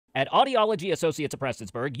At Audiology Associates of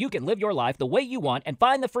Prestonsburg, you can live your life the way you want and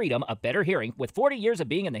find the freedom of better hearing. With 40 years of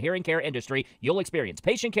being in the hearing care industry, you'll experience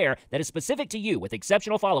patient care that is specific to you with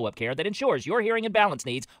exceptional follow-up care that ensures your hearing and balance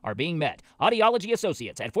needs are being met. Audiology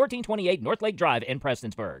Associates at 1428 North Lake Drive in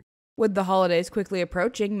Prestonsburg. With the holidays quickly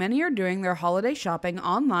approaching, many are doing their holiday shopping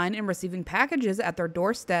online and receiving packages at their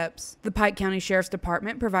doorsteps. The Pike County Sheriff's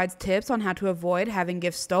Department provides tips on how to avoid having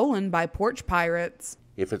gifts stolen by porch pirates.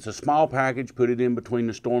 If it's a small package, put it in between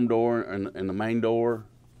the storm door and the main door.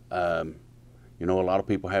 A lot of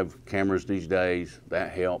people have cameras these days.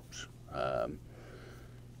 That helps.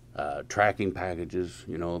 Tracking packages,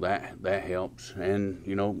 that helps.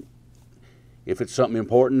 And, if it's something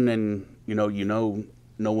important and,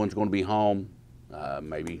 no one's going to be home,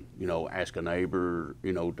 maybe, ask a neighbor,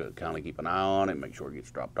 to kind of keep an eye on it, make sure it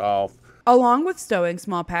gets dropped off. Along with stowing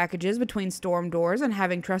small packages between storm doors and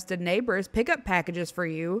having trusted neighbors pick up packages for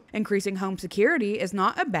you, increasing home security is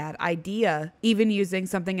not a bad idea. Even using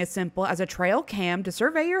something as simple as a trail cam to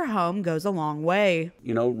survey your home goes a long way.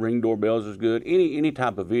 Ring doorbells is good. Any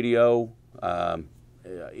type of video,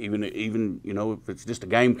 even if it's just a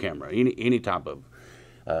game camera, any type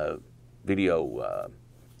of video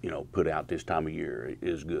put out this time of year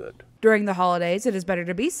is good. During the holidays, it is better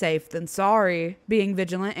to be safe than sorry. Being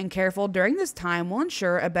vigilant and careful during this time will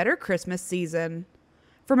ensure a better Christmas season.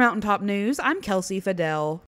 For Mountaintop News, I'm Kelsey Fidel.